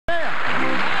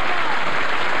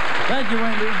Thank you,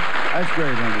 Wendy. That's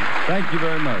great, Wendy. Thank you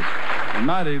very much.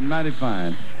 Mighty, mighty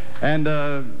fine. And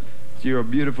you're a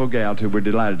beautiful gal, too. We're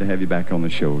delighted to have you back on the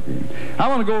show again. I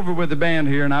want to go over with the band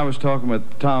here, and I was talking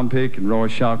with Tom Pick and Roy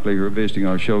Shockley, who are visiting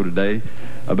our show today,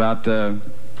 about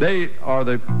they are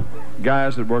the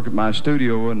guys that work at my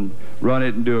studio and run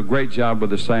it and do a great job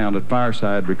with the sound at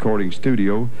Fireside Recording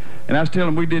Studio. And I was telling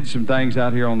them we did some things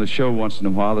out here on the show once in a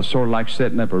while that's sort of like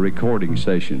setting up a recording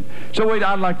session. So wait,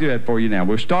 I'd like to do that for you now.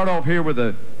 We'll start off here with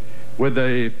a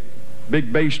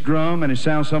big bass drum, and it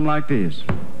sounds something like this.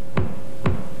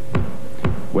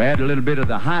 We add a little bit of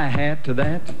the hi-hat to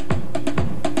that.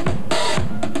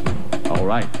 All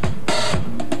right.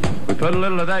 We put a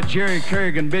little of that Jerry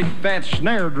Carrigan big fat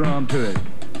snare drum to it.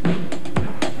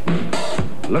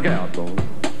 Look out, boy.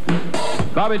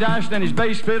 Bobby Dyson and his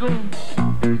bass fiddle.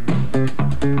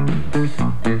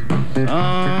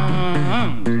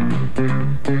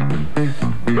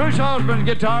 Bruce Osbon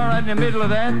guitar right in the middle of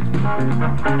that.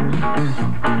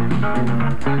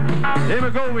 Then we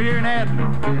go over here and add,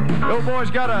 the old boy's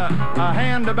got a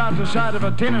hand about the size of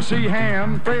a Tennessee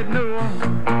ham, Fred Newell.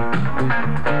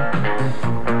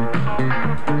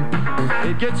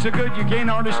 It gets so good you can't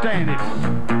understand it.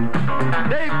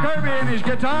 Dave Kirby and his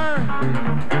guitar.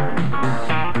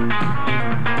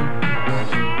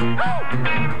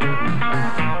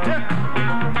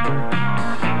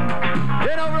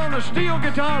 Then over on the steel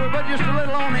guitar, we put just a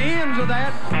little on the ends of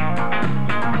that.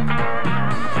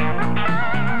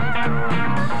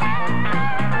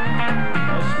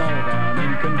 A small town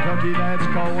in Kentucky that's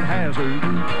called Hazard.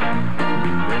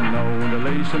 Been known to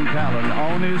lay some talent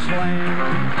on his land.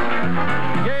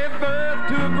 Gave birth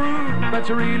to a group that's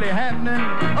really happening.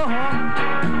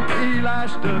 Eli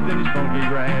Stubbs and his funky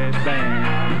grass band.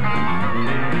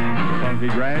 The funky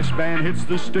grass band hits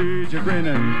the stage a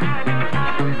grinning.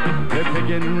 The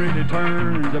picking really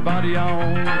turns the body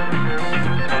on.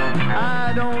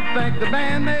 I don't think the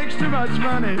band makes too much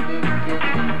money.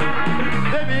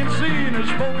 They've been seeing a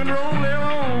smoking roll their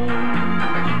own.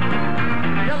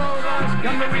 Yellow dust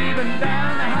come weaving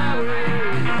down the highway,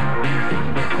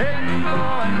 heading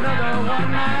for another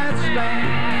one-night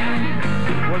stand,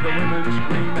 where the women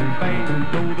scream and faint and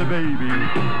throw the baby.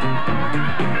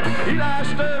 Eli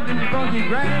Stubbs in the funky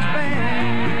grass band.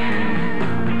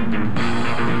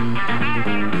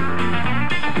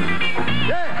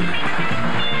 Yeah.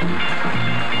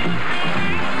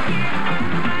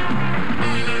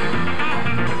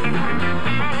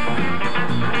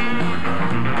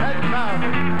 That's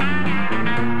powerful.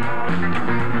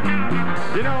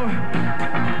 You know,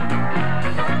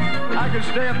 I could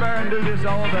stay up there and do this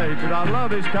all day because I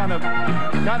love this kind of a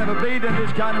beat and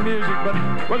this kind of music. But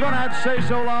we're going to have to say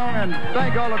so long and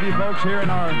thank all of you folks here in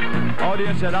our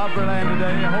audience at Opryland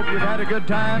today. I hope you've had a good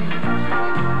time.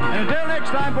 And until next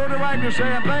time, Porter Wagner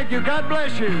saying thank you. God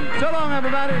bless you. So long,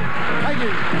 everybody. Thank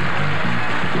you.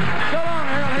 So long,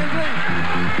 Harold Hensley.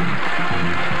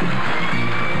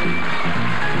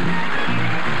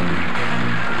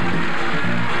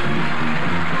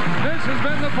 This has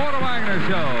been the Porter Wagner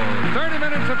Show. 30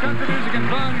 minutes of country music and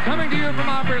fun coming to you from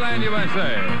Opryland,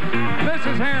 USA. This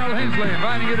is Harold Hensley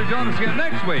inviting you to join us again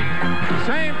next week.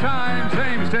 Same time,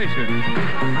 same station.